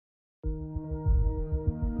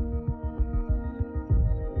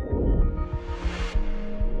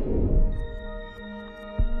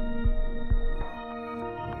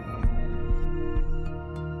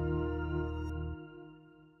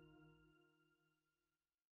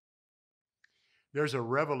There's a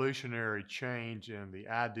revolutionary change in the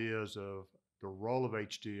ideas of the role of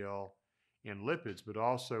HDL in lipids, but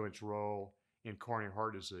also its role in coronary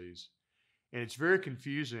heart disease. And it's very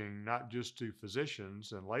confusing, not just to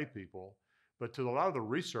physicians and lay people, but to a lot of the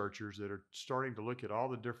researchers that are starting to look at all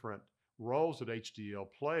the different roles that HDL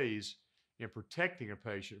plays in protecting a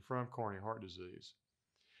patient from coronary heart disease.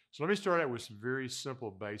 So let me start out with some very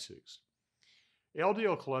simple basics.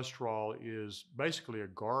 LDL cholesterol is basically a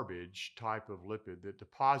garbage type of lipid that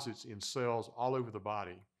deposits in cells all over the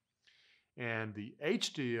body. And the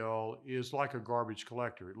HDL is like a garbage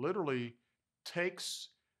collector. It literally takes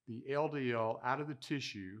the LDL out of the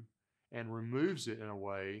tissue and removes it in a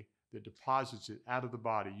way that deposits it out of the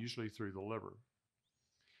body, usually through the liver.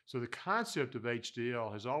 So the concept of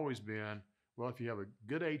HDL has always been, well, if you have a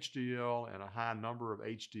good HDL and a high number of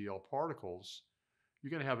HDL particles,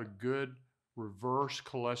 you're going to have a good reverse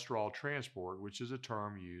cholesterol transport, which is a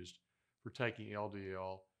term used for taking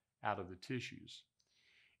LDL out of the tissues.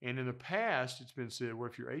 And in the past, it's been said, well,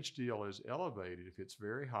 if your HDL is elevated, if it's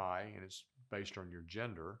very high and it's based on your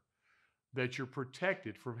gender, that you're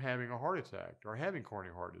protected from having a heart attack or having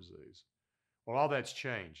coronary heart disease. Well, all that's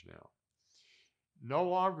changed now. No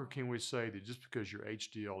longer can we say that just because your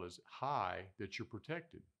HDL is high that you're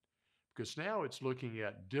protected, because now it's looking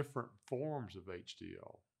at different forms of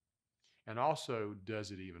HDL and also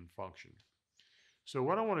does it even function. So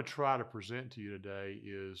what I want to try to present to you today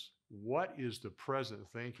is what is the present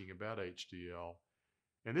thinking about HDL.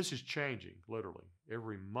 And this is changing literally.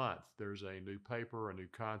 Every month there's a new paper, a new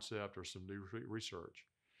concept, or some new research.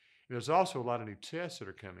 And there's also a lot of new tests that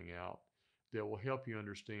are coming out that will help you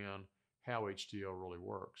understand how HDL really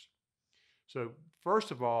works. So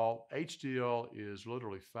first of all, HDL is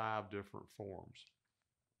literally 5 different forms.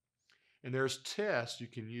 And there's tests you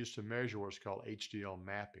can use to measure what's called HDL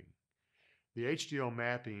mapping. The HDL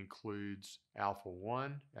mapping includes alpha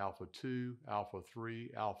 1, alpha 2, alpha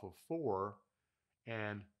 3, alpha 4,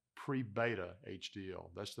 and pre-beta HDL.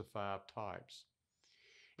 That's the 5 types.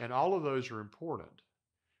 And all of those are important.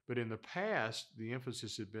 But in the past, the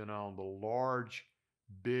emphasis had been on the large,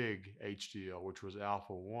 big HDL, which was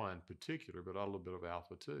alpha 1 in particular, but a little bit of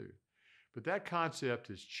alpha 2. But that concept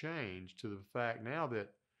has changed to the fact now that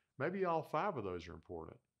maybe all 5 of those are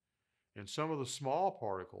important. And some of the small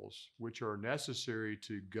particles, which are necessary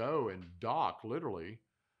to go and dock literally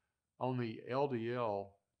on the LDL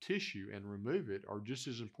tissue and remove it, are just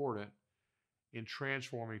as important in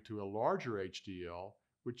transforming to a larger HDL,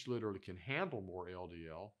 which literally can handle more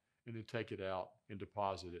LDL, and then take it out and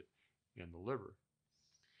deposit it in the liver.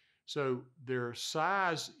 So their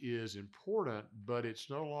size is important, but it's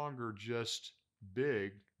no longer just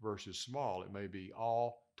big versus small. It may be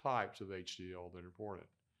all types of HDL that are important.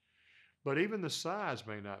 But even the size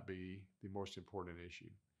may not be the most important issue.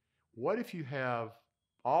 What if you have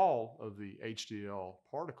all of the HDL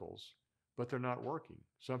particles, but they're not working?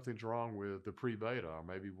 Something's wrong with the pre-beta or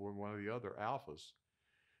maybe one of the other alphas.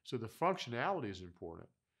 So the functionality is important.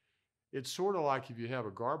 It's sort of like if you have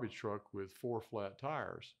a garbage truck with 4 flat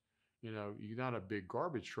tires. You know, you're not a big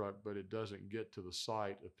garbage truck, but it doesn't get to the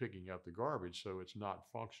site of picking up the garbage, so it's not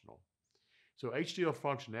functional. So HDL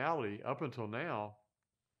functionality, up until now,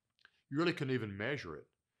 you really couldn't even measure it.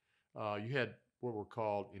 You had what were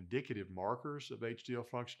called indicative markers of HDL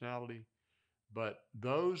functionality, but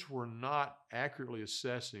those were not accurately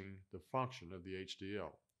assessing the function of the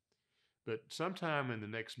HDL. But sometime in the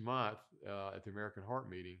next month at the American Heart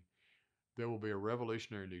Meeting, there will be a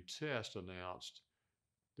revolutionary new test announced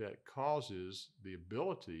that causes the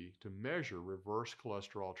ability to measure reverse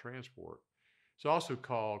cholesterol transport. It's also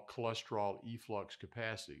called cholesterol efflux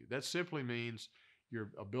capacity. That simply means your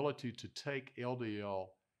ability to take LDL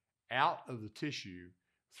out of the tissue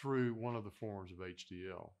through one of the forms of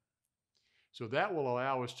HDL. So that will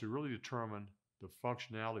allow us to really determine the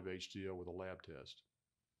functionality of HDL with a lab test.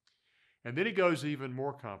 And then it goes even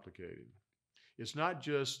more complicated. It's not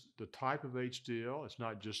just the type of HDL, it's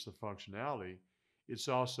not just the functionality, it's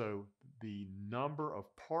also the number of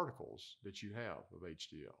particles that you have of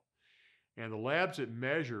HDL. And the labs that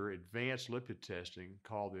measure advanced lipid testing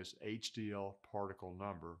call this HDL particle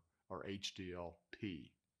number, or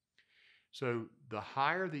HDL-P. So the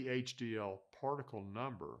higher the HDL particle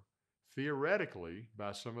number, theoretically,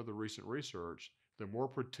 by some of the recent research, the more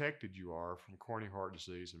protected you are from coronary heart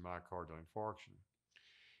disease and myocardial infarction.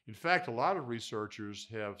 In fact, a lot of researchers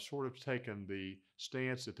have sort of taken the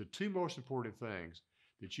stance that the 2 most important things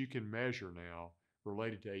that you can measure now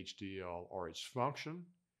related to HDL are its function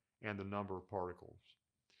and the number of particles.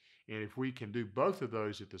 And if we can do both of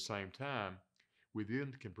those at the same time, we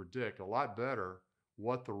then can predict a lot better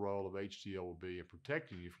what the role of HDL will be in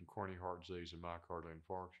protecting you from coronary heart disease and myocardial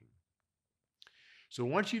infarction. So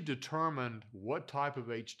once you've determined what type of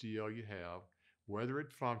HDL you have, whether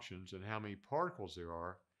it functions, and how many particles there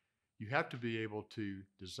are, you have to be able to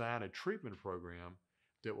design a treatment program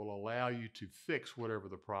that will allow you to fix whatever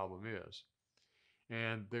the problem is.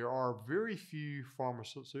 And there are very few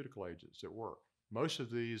pharmaceutical agents that work. Most of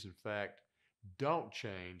these, in fact, don't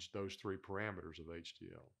change those three parameters of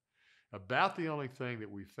HDL. About the only thing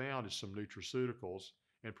that we found is some nutraceuticals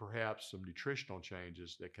and perhaps some nutritional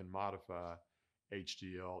changes that can modify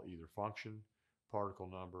HDL, either function, particle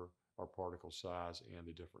number, or particle size, and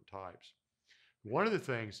the different types. One of the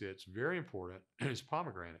things that's very important is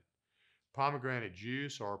pomegranate. Pomegranate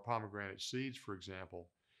juice or pomegranate seeds, for example,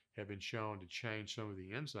 have been shown to change some of the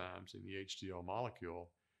enzymes in the HDL molecule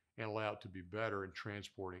and allow it to be better in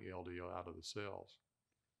transporting LDL out of the cells.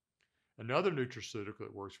 Another nutraceutical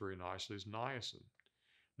that works very nicely is niacin.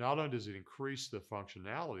 Not only does it increase the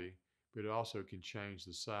functionality, but it also can change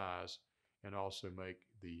the size and also make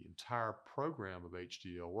the entire program of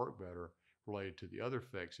HDL work better related to the other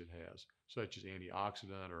effects it has, such as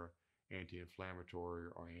antioxidant or anti-inflammatory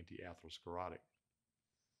or anti-atherosclerotic.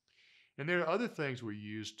 And there are other things we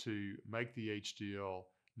use to make the HDL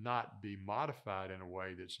not be modified in a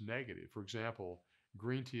way that's negative. For example,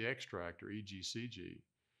 green tea extract or EGCG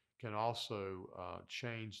can also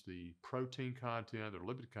change the protein content or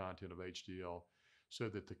lipid content of HDL so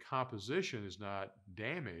that the composition is not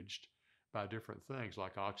damaged by different things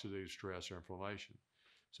like oxidative stress or inflammation.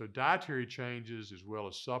 So dietary changes as well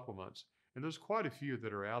as supplements, and there's quite a few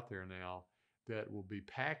that are out there now that will be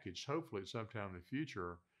packaged, hopefully at some time in the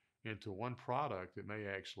future, into one product that may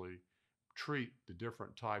actually treat the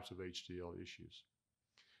different types of HDL issues.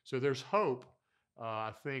 So there's hope,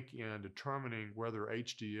 I think, in determining whether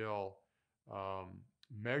HDL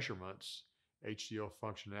measurements, HDL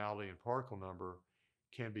functionality and particle number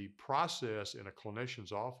can be processed in a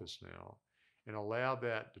clinician's office now and allow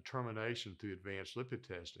that determination through advanced lipid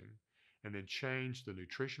testing, and then change the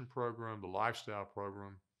nutrition program, the lifestyle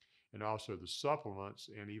program, and also the supplements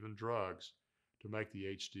and even drugs to make the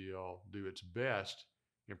HDL do its best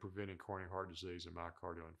in preventing coronary heart disease and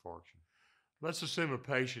myocardial infarction. Let's assume a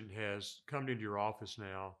patient has come into your office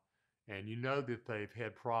now and you know that they've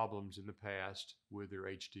had problems in the past with their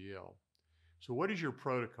HDL. So what is your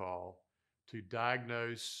protocol to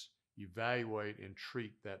diagnose, evaluate, and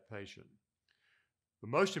treat that patient? The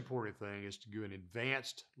most important thing is to do an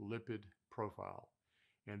advanced lipid profile.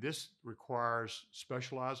 And this requires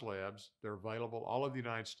specialized labs. They're available all over the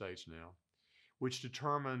United States now, which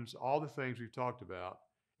determines all the things we've talked about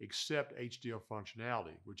except HDL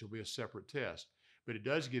functionality, which will be a separate test. But it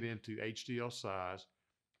does get into HDL size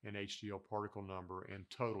and HDL particle number and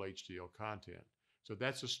total HDL content. So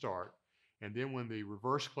that's a start. And then when the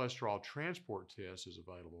reverse cholesterol transport test is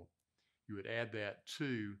available, you would add that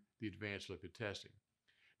to the advanced lipid testing.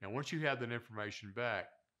 Now, once you have that information back,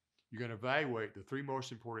 you're going to evaluate the three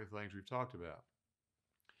most important things we've talked about.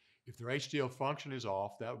 If their HDL function is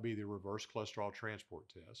off, that would be the reverse cholesterol transport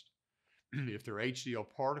test. If their HDL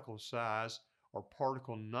particle size or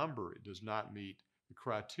particle number does not meet the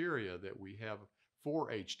criteria that we have for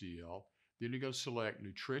HDL, then you're going to select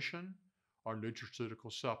nutrition or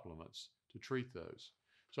nutraceutical supplements to treat those.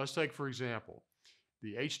 So let's take, for example,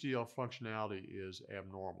 the HDL functionality is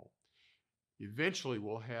abnormal. Eventually,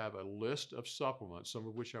 we'll have a list of supplements, some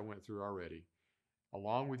of which I went through already,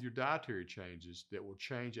 along with your dietary changes that will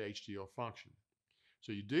change HDL function.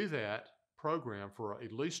 So you do that program for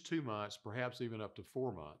at least 2 months, perhaps even up to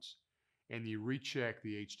 4 months, and you recheck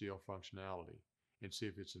the HDL functionality and see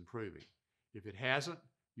if it's improving. If it hasn't,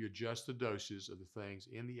 you adjust the doses of the things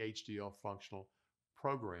in the HDL functional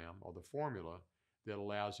program or the formula that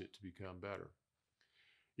allows it to become better.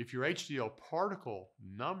 If your HDL particle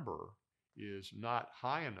number is not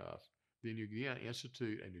high enough, then you again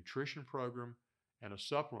institute a nutrition program and a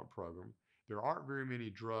supplement program. There aren't very many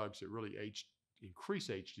drugs that really increase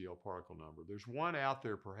HDL particle number. There's one out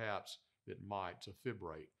there perhaps that might, it's a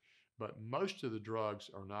fibrate, but most of the drugs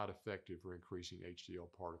are not effective for increasing HDL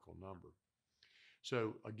particle number.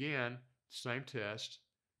 So again, same test,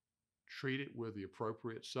 treat it with the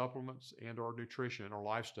appropriate supplements and or nutrition or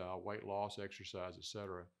lifestyle, weight loss, exercise,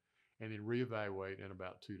 etc., and then reevaluate in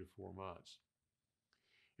about 2 to 4 months.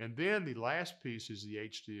 And then the last piece is the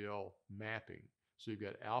HDL mapping. So you've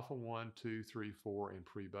got alpha 1, 2, 3, 4, and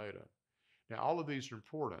pre-beta. Now all of these are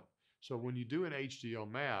important. So when you do an HDL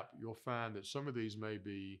map, you'll find that some of these may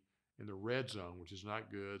be in the red zone, which is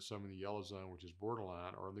not good, some in the yellow zone, which is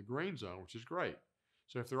borderline, or in the green zone, which is great.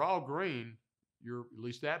 So if they're all green, at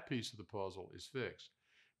least that piece of the puzzle is fixed.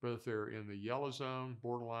 But if they're in the yellow zone,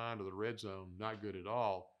 borderline, or the red zone, not good at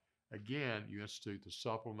all, again, you institute the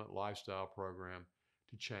supplement lifestyle program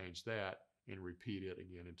to change that and repeat it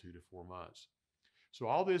again in 2 to 4 months. So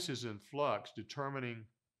all this is in flux, determining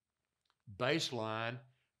baseline,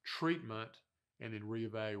 treatment, and then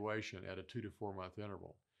reevaluation at a 2 to 4 month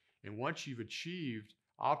interval. And once you've achieved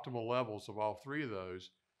optimal levels of all three of those,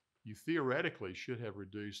 you theoretically should have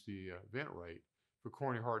reduced the event rate for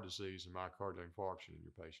coronary heart disease and myocardial infarction in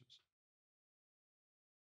your patients.